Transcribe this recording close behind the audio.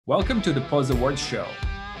Welcome to the Pause Awards show,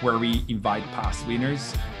 where we invite past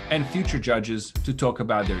winners and future judges to talk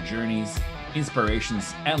about their journeys,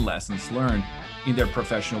 inspirations, and lessons learned in their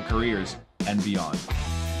professional careers and beyond.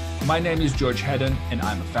 My name is George Hedden, and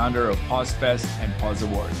I'm a founder of Pause Fest and Pause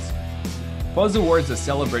Awards. Pause Awards are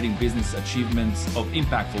celebrating business achievements of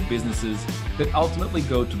impactful businesses that ultimately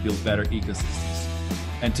go to build better ecosystems.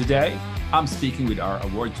 And today, I'm speaking with our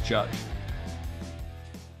awards judge.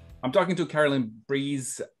 I'm talking to Carolyn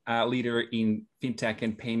Breeze, leader in fintech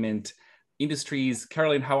and payment industries.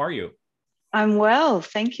 Carolyn, how are you? I'm well,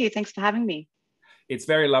 thank you. Thanks for having me. It's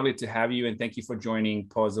very lovely to have you, and thank you for joining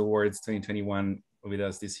Pause Awards 2021 with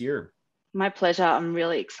us this year. My pleasure. I'm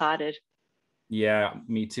really excited. Yeah,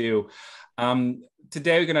 me too.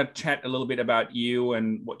 Today, we're going to chat a little bit about you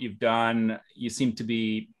and what you've done. You seem to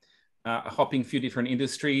be hopping a few different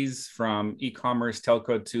industries, from e-commerce,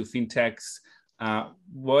 telco to fintechs.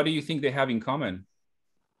 What do you think they have in common?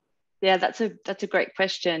 Yeah, that's a great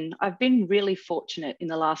question. I've been really fortunate in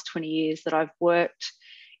the last 20 years that I've worked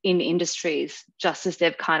in industries just as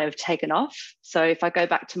they've kind of taken off. So if I go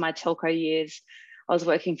back to my telco years, I was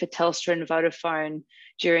working for Telstra and Vodafone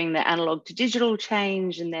during the analog to digital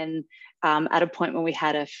change, and then at a point when we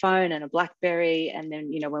had a phone and a BlackBerry, and then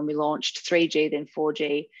when we launched 3G, then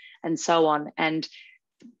 4G, and so on, and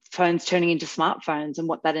phones turning into smartphones and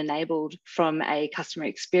what that enabled from a customer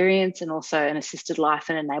experience and also an assisted life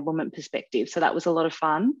and enablement perspective. So that was a lot of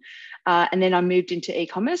fun. And then I moved into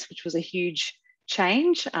e-commerce, which was a huge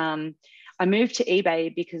change. I moved to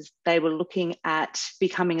eBay because they were looking at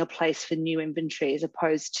becoming a place for new inventory as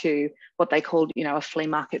opposed to what they called, a flea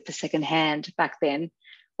market for secondhand back then.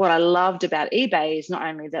 What I loved about eBay is not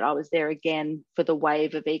only that I was there again for the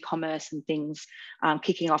wave of e-commerce and things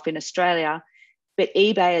kicking off in Australia, but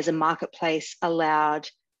eBay as a marketplace allowed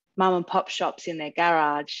mum and pop shops in their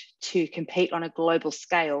garage to compete on a global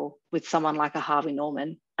scale with someone like a Harvey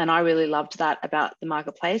Norman. And I really loved that about the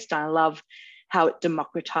marketplace. And I love how it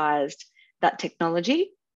democratized that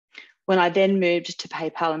technology. When I then moved to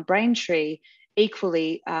PayPal and Braintree,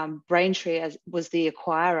 equally, Braintree was the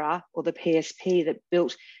acquirer or the PSP that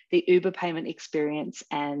built the Uber payment experience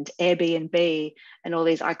and Airbnb and all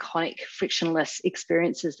these iconic frictionless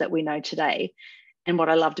experiences that we know today. And what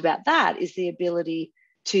I loved about that is the ability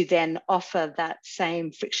to then offer that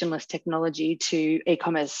same frictionless technology to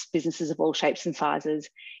e-commerce businesses of all shapes and sizes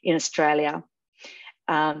in Australia.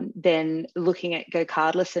 Then looking at Go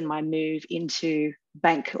Cardless and my move into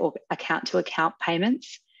bank or account-to-account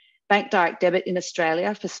payments, bank direct debit in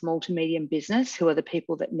Australia for small to medium business, who are the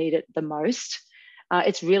people that need it the most,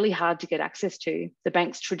 it's really hard to get access to. The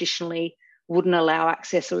banks traditionally wouldn't allow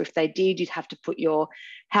access, or if they did, you'd have to put your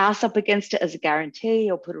house up against it as a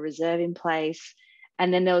guarantee or put a reserve in place.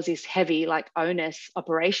 And then there was this heavy onus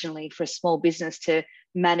operationally for a small business to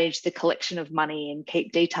manage the collection of money and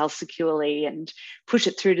keep details securely and push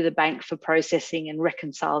it through to the bank for processing and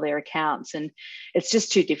reconcile their accounts. And it's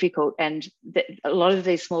just too difficult. And a lot of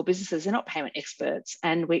these small businesses are not payment experts,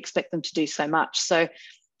 and we expect them to do so much. So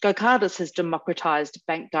Go Cardless has democratized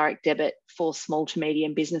bank direct debit for small to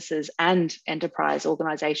medium businesses and enterprise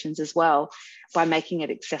organizations as well by making it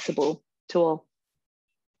accessible to all.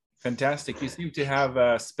 Fantastic. You seem to have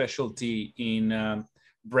a specialty in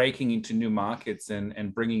breaking into new markets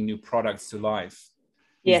and bringing new products to life.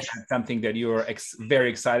 Yes. Is that something that you're very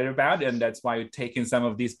excited about, and that's why you're taking some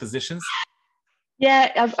of these positions?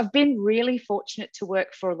 Yeah, I've been really fortunate to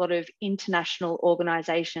work for a lot of international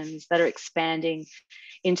organizations that are expanding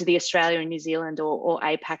into the Australia and New Zealand or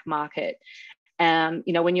APAC market.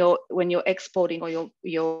 When you're exporting or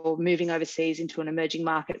you're moving overseas into an emerging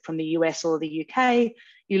market from the US or the UK,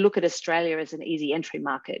 you look at Australia as an easy entry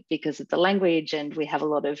market because of the language, and we have a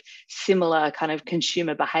lot of similar kind of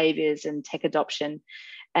consumer behaviors and tech adoption.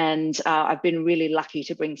 And I've been really lucky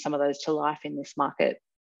to bring some of those to life in this market.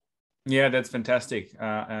 Yeah, that's fantastic,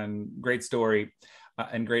 and great story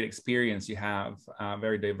and great experience you have,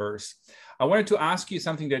 very diverse. I wanted to ask you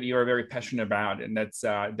something that you are very passionate about, and that's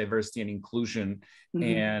diversity and inclusion.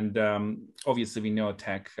 Mm-hmm. And obviously we know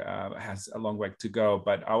tech has a long way to go,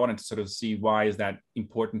 but I wanted to sort of see why is that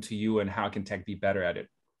important to you and how can tech be better at it?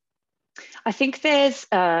 I think there's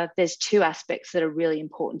two aspects that are really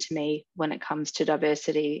important to me when it comes to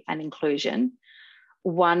diversity and inclusion.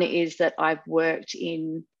 One is that I've worked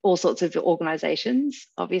in all sorts of organizations,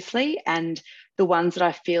 obviously, and the ones that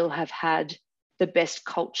I feel have had the best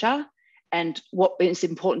culture. And what is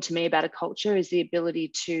important to me about a culture is the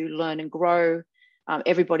ability to learn and grow,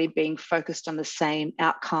 everybody being focused on the same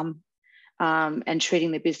outcome, and treating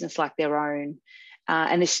the business like their own.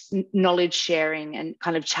 And this knowledge sharing and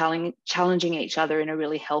kind of challenging each other in a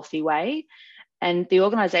really healthy way. And the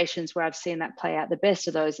organizations where I've seen that play out the best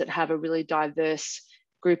are those that have a really diverse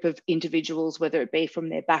group of individuals, whether it be from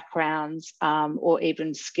their backgrounds or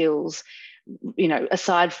even skills. You know,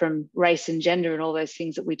 aside from race and gender and all those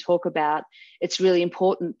things that we talk about, it's really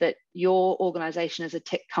important that your organization as a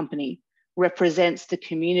tech company represents the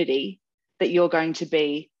community that you're going to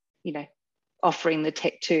be, you know, offering the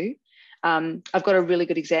tech to. I've got a really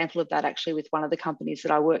good example of that actually with one of the companies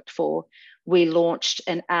that I worked for. We launched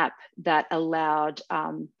an app that allowed,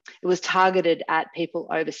 it was targeted at people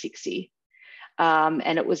over 60.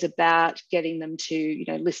 And it was about getting them to, you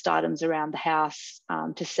know, list items around the house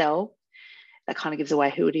to sell. That kind of gives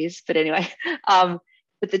away who it is. But anyway,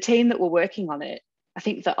 but the team that were working on it, I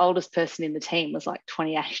think the oldest person in the team was like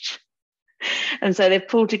 28. And so they've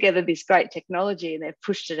pulled together this great technology and they've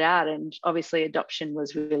pushed it out, and obviously adoption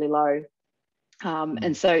was really low.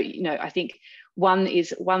 And so, you know, I think one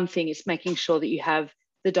thing is making sure that you have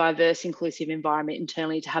the diverse, inclusive environment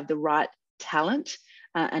internally to have the right talent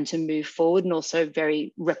and to move forward, and also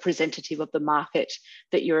very representative of the market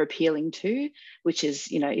that you're appealing to, which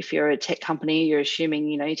is, you know, if you're a tech company, you're assuming,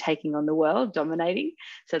 you know, you're taking on the world, dominating.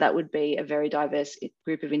 So that would be a very diverse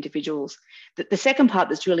group of individuals. The second part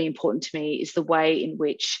that's really important to me is the way in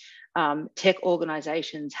which tech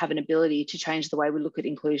organizations have an ability to change the way we look at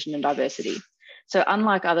inclusion and diversity. So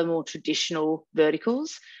unlike other more traditional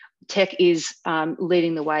verticals, tech is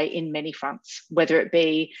leading the way in many fronts, whether it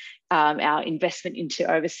be our investment into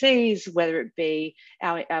overseas, whether it be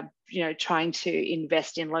our you know, trying to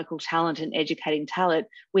invest in local talent and educating talent.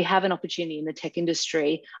 We have an opportunity in the tech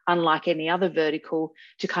industry, unlike any other vertical,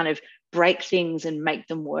 to kind of break things and make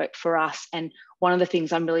them work for us. And one of the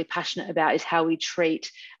things I'm really passionate about is how we treat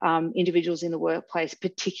individuals in the workplace,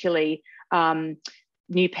 particularly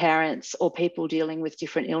new parents or people dealing with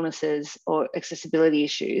different illnesses or accessibility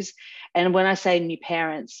issues. And when I say new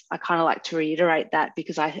parents, I kind of like to reiterate that,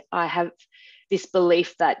 because I have this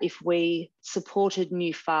belief that if we supported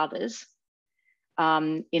new fathers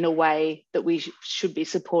in a way that we should be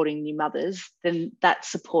supporting new mothers, then that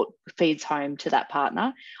support feeds home to that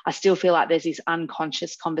partner. I still feel like there's this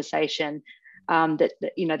unconscious conversation that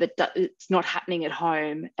you know, that it's not happening at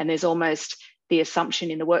home, and there's almost the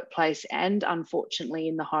assumption in the workplace and unfortunately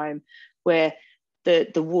in the home where the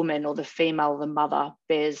woman or the female or the mother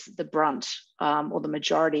bears the brunt or the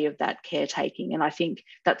majority of that caretaking. And I think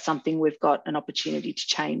that's something we've got an opportunity to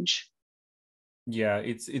change. Yeah,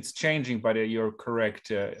 it's changing, but you're correct.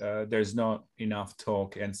 There's not enough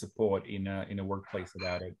talk and support in a workplace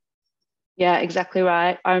about it. Yeah, exactly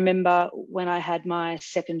right. I remember when I had my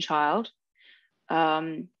second child,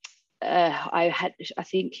 I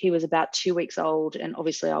think he was about 2 weeks old, and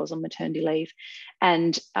obviously I was on maternity leave,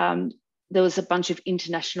 and there was a bunch of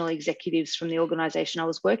international executives from the organization I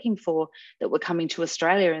was working for that were coming to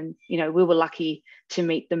Australia, and you know, we were lucky to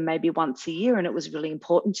meet them maybe once a year, and it was really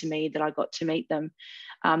important to me that I got to meet them,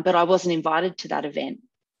 but I wasn't invited to that event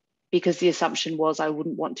because the assumption was I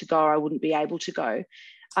wouldn't want to go, or I wouldn't be able to go.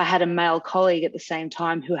 I had a male colleague at the same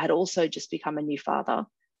time who had also just become a new father.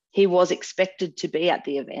 He was expected to be at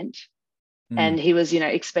the event, and he was, you know,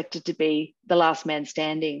 expected to be the last man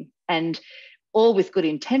standing, and all with good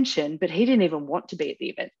intention, but he didn't even want to be at the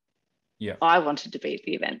event. Yeah, I wanted to be at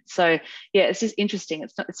the event. So yeah, it's just interesting.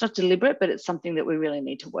 It's not deliberate, but it's something that we really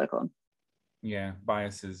need to work on. Yeah,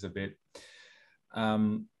 biases a bit.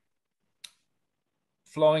 Flowing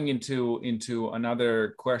into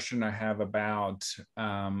another question I have about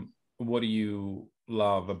what do you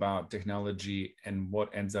love about technology, and what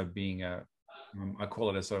ends up being I call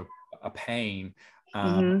it a sort of a pain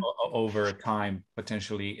over time,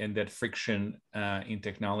 potentially, and that friction in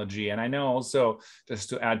technology. And I know also, just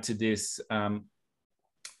to add to this, I've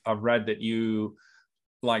read that you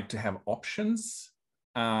like to have options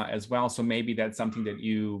as well. So maybe that's something that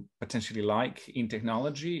you potentially like in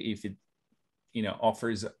technology, if it, you know,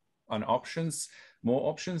 offers more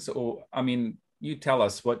options. Or, I mean, you tell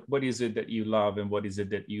us what is it that you love, and what is it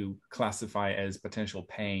that you classify as potential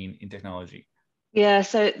pain in technology? Yeah,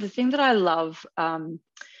 so the thing that I love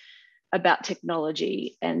about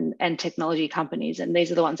technology and technology companies, and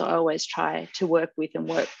these are the ones I always try to work with and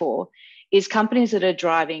work for, is companies that are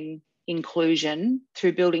driving inclusion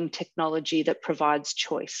through building technology that provides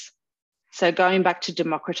choice. So going back to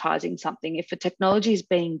democratizing something, if a technology is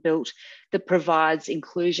being built that provides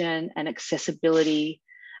inclusion and accessibility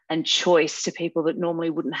and choice to people that normally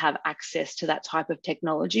wouldn't have access to that type of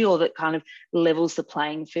technology, or that kind of levels the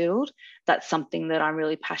playing field. That's something that I'm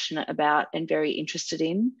really passionate about and very interested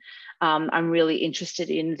in. I'm really interested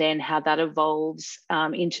in then how that evolves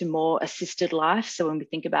into more assisted life. So when we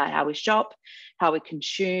think about how we shop, how we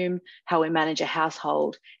consume, how we manage a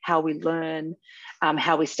household, how we learn,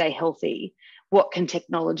 how we stay healthy, what can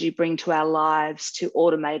technology bring to our lives to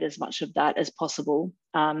automate as much of that as possible?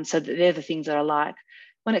 So they're the things that I like.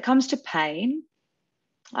 When it comes to pain,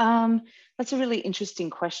 that's a really interesting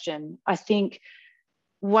question. I think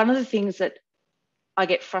one of the things that I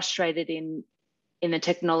get frustrated in the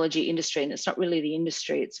technology industry, and it's not really the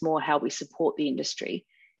industry, it's more how we support the industry,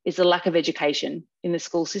 is the lack of education in the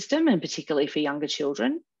school system, and particularly for younger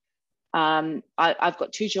children. I've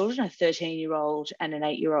got two children, a 13-year-old and an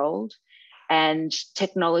 8-year-old, and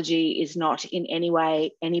technology is not in any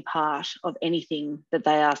way any part of anything that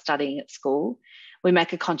they are studying at school. We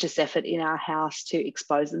make a conscious effort in our house to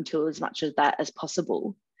expose them to as much of that as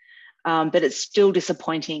possible. But it's still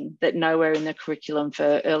disappointing that nowhere in the curriculum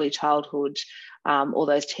for early childhood or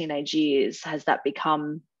those teenage years has that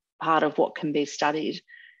become part of what can be studied.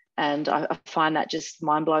 And I find that just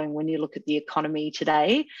mind-blowing when you look at the economy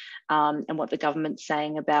today and what the government's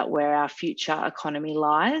saying about where our future economy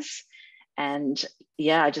lies. And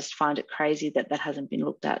yeah, I just find it crazy that that hasn't been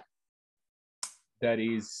looked at. That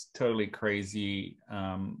is totally crazy.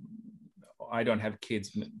 I don't have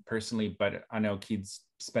kids personally, but I know kids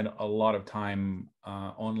spend a lot of time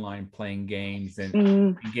online playing games and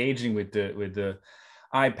engaging with the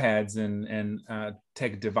iPads and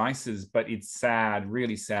tech devices. But it's sad,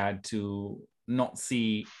 really sad, to not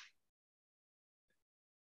see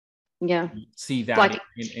that like,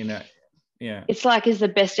 in a It's like, is the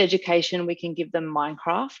best education we can give them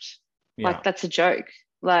Minecraft? Like, that's a joke.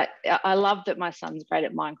 Like, I love that my son's great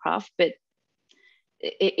at Minecraft, but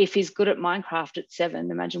if he's good at Minecraft at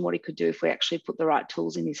 7, imagine what he could do if we actually put the right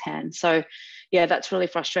tools in his hands. So yeah, that's really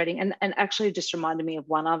frustrating. And actually just reminded me of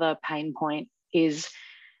one other pain point, is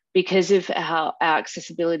because of our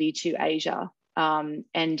accessibility to Asia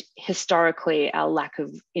and historically our lack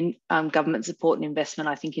of government support and investment,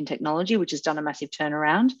 I think, in technology, which has done a massive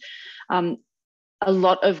turnaround. A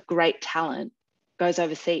lot of great talent goes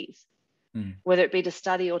overseas, whether it be to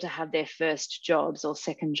study or to have their first jobs or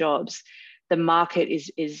second jobs. The market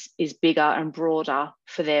is bigger and broader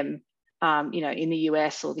for them, in the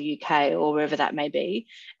US or the UK or wherever that may be.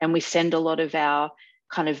 And we send a lot of our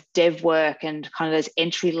kind of dev work and kind of those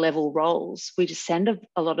entry level roles, we just send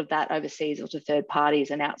a lot of that overseas or to third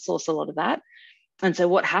parties and outsource a lot of that. And so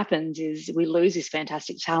what happens is we lose this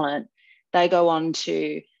fantastic talent. They go on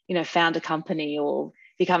to, found a company or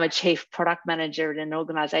become a chief product manager in an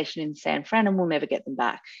organization in San Fran, and we'll never get them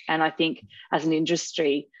back. And I think as an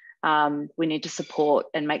industry, we need to support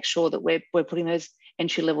and make sure that we're putting those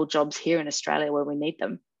entry-level jobs here in Australia where we need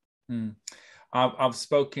them. I've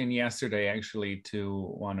spoken yesterday actually to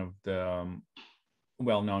one of the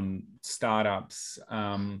well-known startups,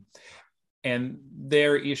 and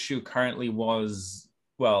their issue currently was,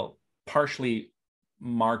 well, partially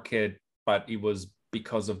market, but it was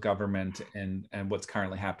because of government and what's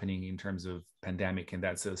currently happening in terms of pandemic and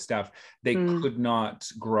that sort of stuff. They could not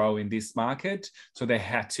grow in this market, so they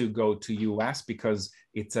had to go to US because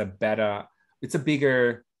it's a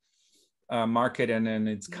bigger market, and then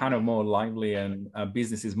it's kind of more lively, and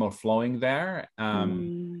business is more flowing there.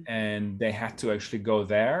 And they had to actually go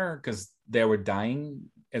there because they were dying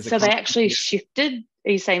as a So company. they actually shifted?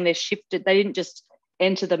 Are you saying they shifted? They didn't just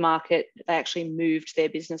enter the market, they actually moved their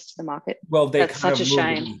business to the market? Well, that's such a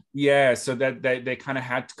shame. Yeah, so that they kind of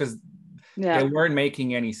had, because they weren't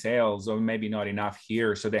making any sales, or maybe not enough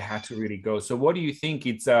here, so they had to really go. So what do you think?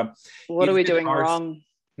 What are we doing wrong?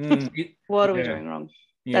 What are we doing wrong?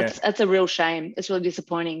 That's a real shame. It's really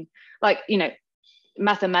disappointing. Like,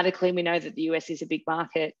 mathematically we know that the US is a big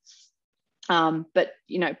market, but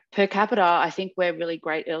per capita, I think we're really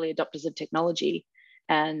great early adopters of technology,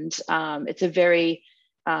 and it's a very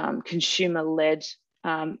consumer-led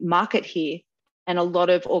market here. And a lot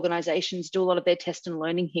of organizations do a lot of their test and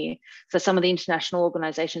learning here. So some of the international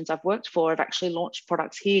organizations I've worked for have actually launched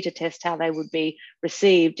products here to test how they would be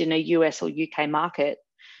received in a US or UK market.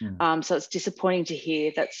 So it's disappointing to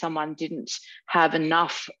hear that someone didn't have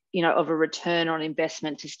enough, of a return on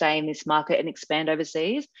investment to stay in this market and expand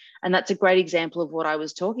overseas. And that's a great example of what I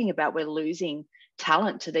was talking about. We're losing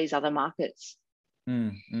talent to these other markets.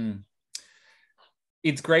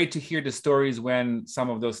 It's great to hear the stories when some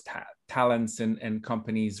of those talents and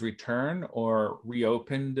companies return or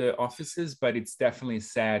reopen the offices, but it's definitely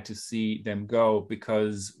sad to see them go,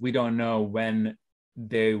 because we don't know when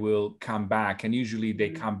they will come back. And usually they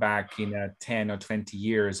come back in 10 or 20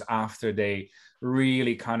 years after they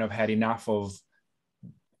really kind of had enough of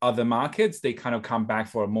other markets. They kind of come back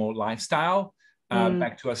for a more lifestyle,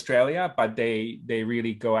 back to Australia, but they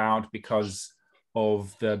really go out because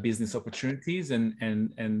of the business opportunities, and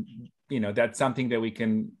that's something that we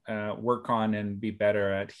can work on and be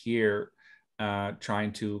better at here,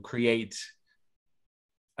 trying to create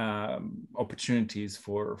opportunities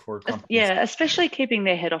for companies. Yeah, especially keeping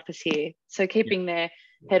their head office here. So keeping their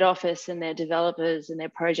head office and their developers and their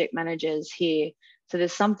project managers here. So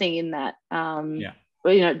there's something in that.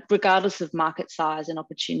 Regardless of market size and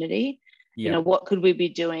opportunity, what could we be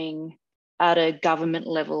doing at a government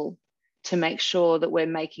level to make sure that we're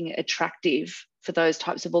making it attractive for those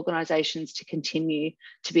types of organizations to continue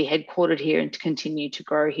to be headquartered here and to continue to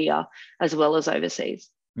grow here as well as overseas.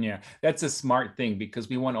 Yeah, that's a smart thing, because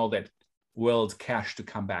we want all that world cash to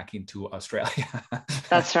come back into Australia.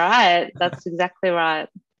 That's right. That's exactly right.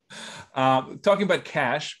 Talking about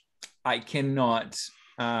cash, I cannot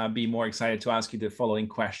be more excited to ask you the following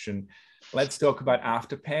question. Let's talk about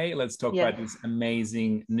Afterpay. Let's talk about this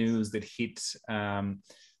amazing news that hit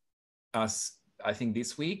us, I think,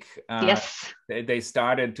 this week. Yes. They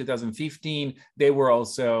started 2015. They were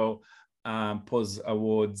also POS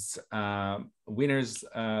Awards winners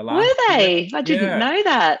last Were they? year. I didn't know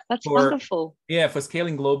that. That's wonderful. Yeah, for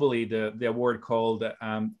scaling globally, the award called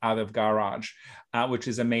Out of Garage, which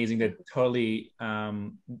is amazing. That totally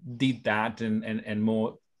did that and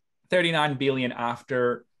more. 39 billion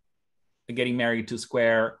after getting married to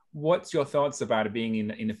Square. What's your thoughts about it being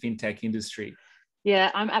in the fintech industry?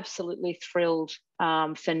 Yeah, I'm absolutely thrilled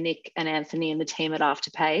for Nick and Anthony and the team at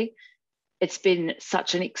Afterpay. It's been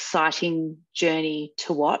such an exciting journey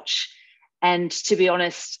to watch. And to be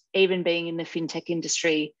honest, even being in the fintech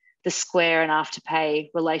industry, the Square and Afterpay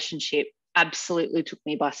relationship absolutely took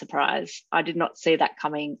me by surprise. I did not see that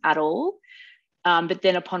coming at all. But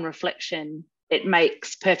then upon reflection, it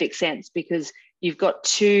makes perfect sense, because you've got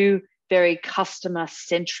two very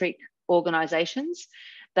customer-centric organizations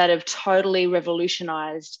that have totally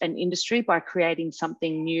revolutionized an industry by creating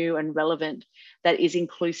something new and relevant that is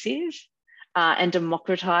inclusive and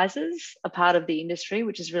democratizes a part of the industry,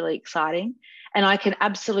 which is really exciting. And I can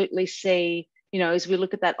absolutely see, as we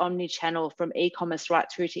look at that omni-channel from e-commerce right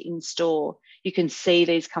through to in-store, you can see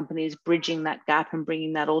these companies bridging that gap and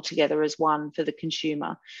bringing that all together as one for the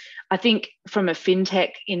consumer. I think from a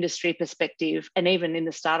fintech industry perspective, and even in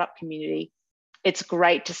the startup community, it's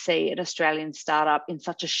great to see an Australian startup in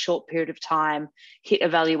such a short period of time hit a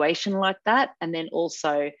valuation like that, and then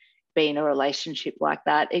also be in a relationship like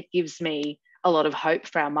that. It gives me a lot of hope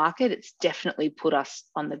for our market. It's definitely put us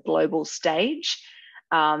on the global stage.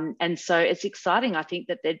 And so it's exciting. I think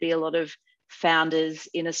that there'd be a lot of founders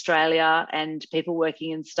in Australia and people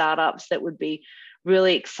working in startups that would be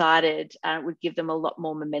really excited, and it would give them a lot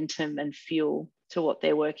more momentum and fuel to what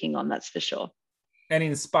they're working on, that's for sure. And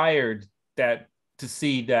inspired to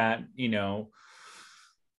see that,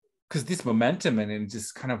 because this momentum and it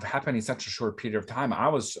just kind of happened in such a short period of time. I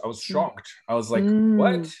was shocked. I was like,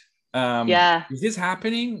 what? Is this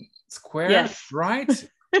happening? Square, yes. Right?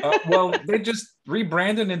 Well, they just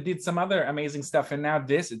rebranded and did some other amazing stuff, and now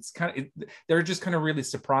they're just kind of really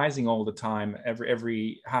surprising all the time.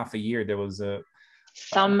 Every half a year there was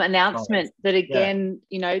some announcement that again,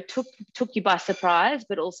 took you by surprise,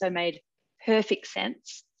 but also made perfect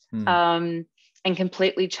sense, and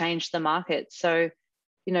completely changed the market. So,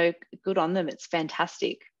 good on them. It's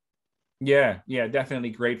fantastic. Yeah,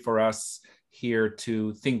 definitely great for us here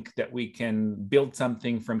to think that we can build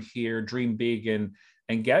something from here, dream big,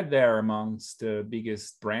 and get there amongst the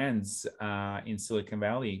biggest brands in Silicon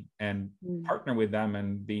Valley, and partner with them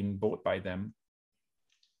and being bought by them.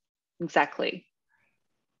 Exactly.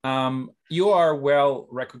 You are a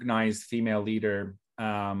well-recognized female leader,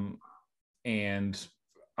 and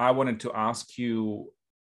I wanted to ask you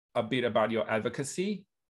a bit about your advocacy,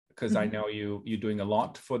 because I know you're doing a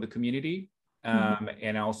lot for the community,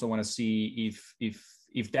 and I also want to see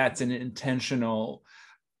if that's an intentional,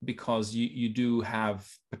 because you do have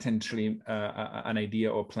potentially an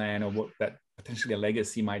idea or plan of what that potentially a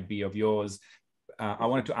legacy might be of yours. I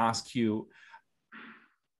wanted to ask you,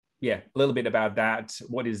 a little bit about that.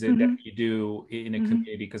 What is it that you do in a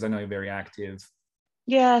community? Because I know you're very active.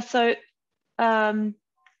 Yeah, so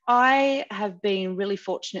I have been really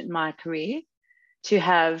fortunate in my career to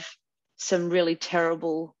have some really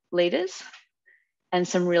terrible leaders and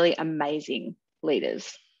some really amazing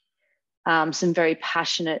leaders. Some very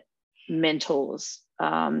passionate mentors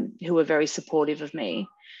who were very supportive of me.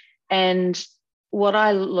 And what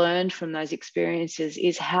I learned from those experiences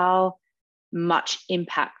is how much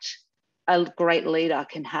impact a great leader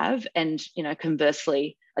can have, and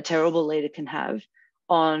conversely a terrible leader can have,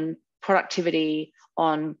 on productivity,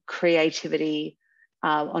 on creativity,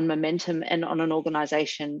 on momentum, and on an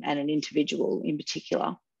organization and an individual in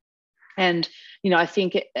particular. And I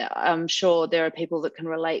think I'm sure there are people that can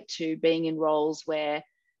relate to being in roles where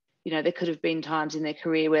there could have been times in their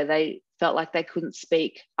career where they felt like they couldn't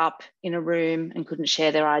speak up in a room and couldn't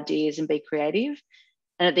share their ideas and be creative.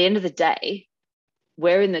 And at the end of the day,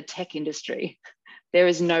 we're in the tech industry. There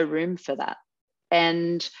is no room for that.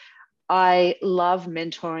 And I love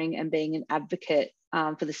mentoring and being an advocate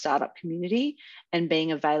for the startup community, and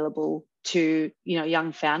being available to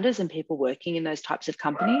young founders and people working in those types of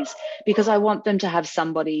companies, because I want them to have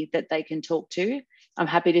somebody that they can talk to. I'm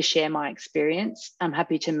happy to share my experience. I'm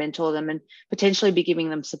happy to mentor them and potentially be giving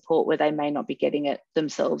them support where they may not be getting it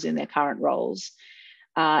themselves in their current roles.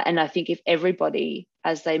 And I think if everybody,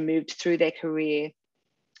 as they moved through their career,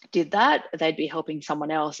 did that, they'd be helping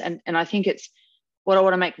someone else. And I think it's what I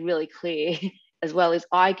want to make really clear as well is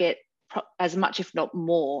I get as much, if not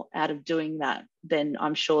more, out of doing that than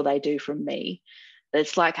I'm sure they do from me.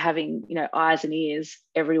 It's like having eyes and ears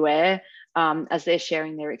everywhere. As they're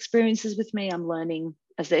sharing their experiences with me, I'm learning.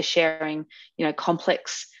 As they're sharing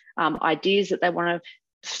complex ideas that they want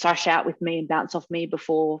to thrash out with me and bounce off me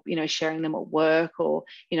before sharing them at work, or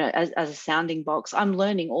as a sounding box, I'm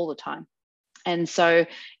learning all the time. And so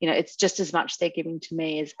it's just as much they're giving to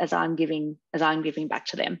me as I'm giving back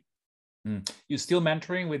to them. You still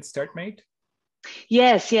mentoring with StartMate?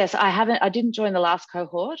 Yes. I didn't join the last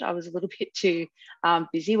cohort. I was a little bit too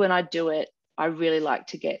busy. When I do it, I really like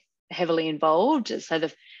to get heavily involved. So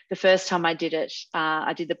the first time I did it,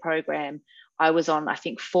 I did the program, I was on, I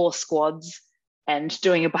think, 4 squads and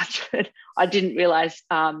doing a bunch of it. I didn't realize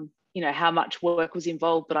how much work was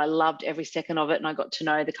involved, but I loved every second of it. And I got to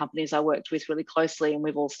know the companies I worked with really closely, and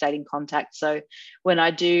we've all stayed in contact. So when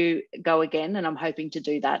I do go again, and I'm hoping to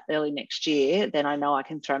do that early next year, then I know I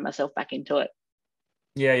can throw myself back into it.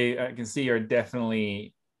 Yeah, I can see you're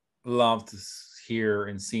definitely love to hear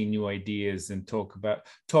and see new ideas and talk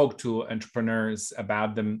to entrepreneurs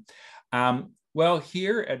about them. Well,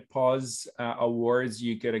 here at Pause Awards,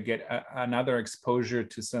 you get to get another exposure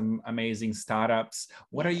to some amazing startups.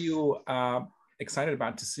 What are you excited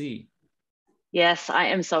about to see? Yes, I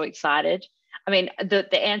am so excited. I mean,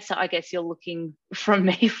 the answer I guess you're looking from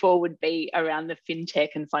me for would be around the fintech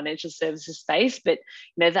and financial services space, but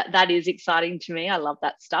that is exciting to me. I love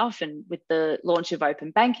that stuff, and with the launch of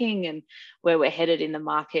open banking and where we're headed in the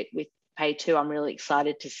market with Pay 2, I'm really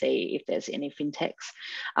excited to see if there's any fintechs.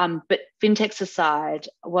 But fintechs aside,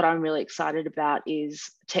 what I'm really excited about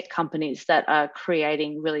is tech companies that are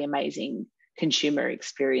creating really amazing consumer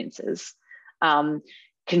experiences.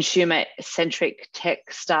 Consumer-centric tech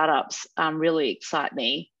startups really excite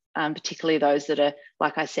me, particularly those that are,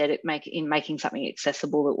 like I said, making something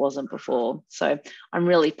accessible that wasn't before. So I'm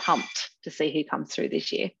really pumped to see who comes through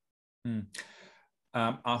this year.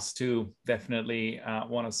 Us too, definitely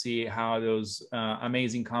want to see how those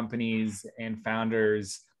amazing companies and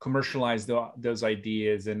founders commercialize those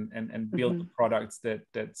ideas and build the products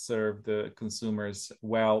that serve the consumers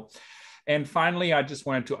well. And finally, I just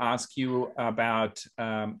wanted to ask you about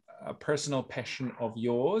a personal passion of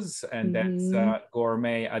yours, and that's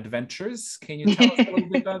gourmet adventures. Can you tell us a little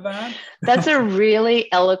bit about that? That's a really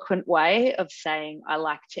eloquent way of saying I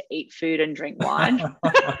like to eat food and drink wine.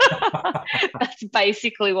 That's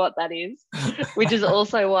basically what that is, which is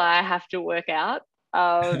also why I have to work out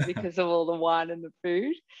because of all the wine and the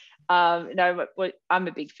food. No, but I'm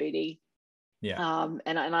a big foodie. Yeah.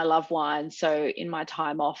 And I love wine. So in my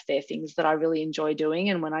time off, there are things that I really enjoy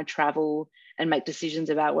doing. And when I travel and make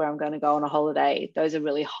decisions about where I'm going to go on a holiday, those are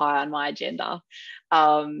really high on my agenda.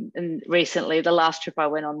 And recently, the last trip I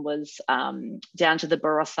went on was down to the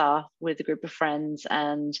Barossa with a group of friends.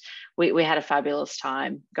 And we had a fabulous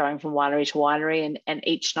time going from winery to winery. And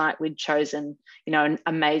each night we'd chosen, an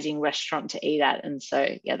amazing restaurant to eat at. And so,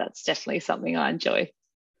 yeah, that's definitely something I enjoy.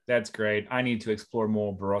 That's great. I need to explore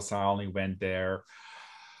more Barossa. I only went there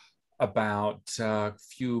about a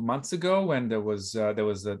few months ago when there was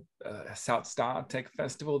a South Star Tech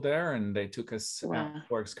Festival there, and they took us out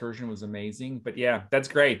for excursion. It was amazing. But yeah, that's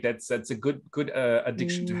great. That's a good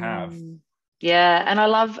addiction to have. Yeah, and I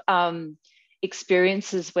love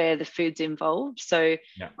experiences where the food's involved. So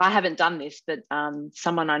I haven't done this, but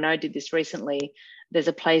someone I know did this recently. There's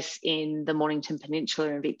a place in the Mornington Peninsula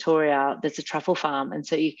in Victoria, there's a truffle farm. And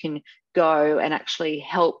so you can go and actually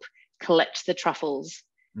help collect the truffles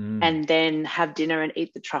and then have dinner and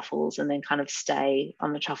eat the truffles and then kind of stay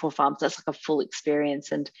on the truffle farm. So that's like a full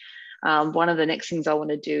experience. And One of the next things I want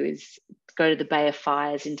to do is go to the Bay of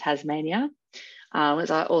Fires in Tasmania,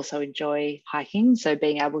 as I also enjoy hiking. So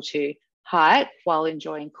being able to hike while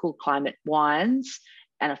enjoying cool climate wines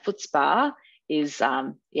and a foot spa is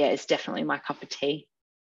is definitely my cup of tea.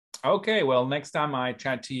 Okay, well, next time I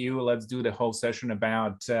chat to you, let's do the whole session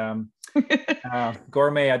about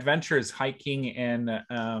gourmet adventures, hiking, and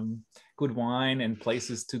good wine and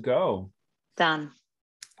places to go. Done.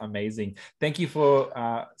 Amazing. Thank you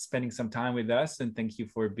for spending some time with us, and thank you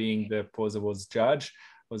for being the Posables judge.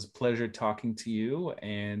 It was a pleasure talking to you,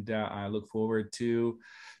 and I look forward to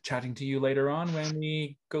chatting to you later on when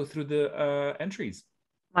we go through the entries.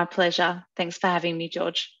 My pleasure. Thanks for having me,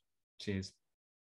 George. Cheers.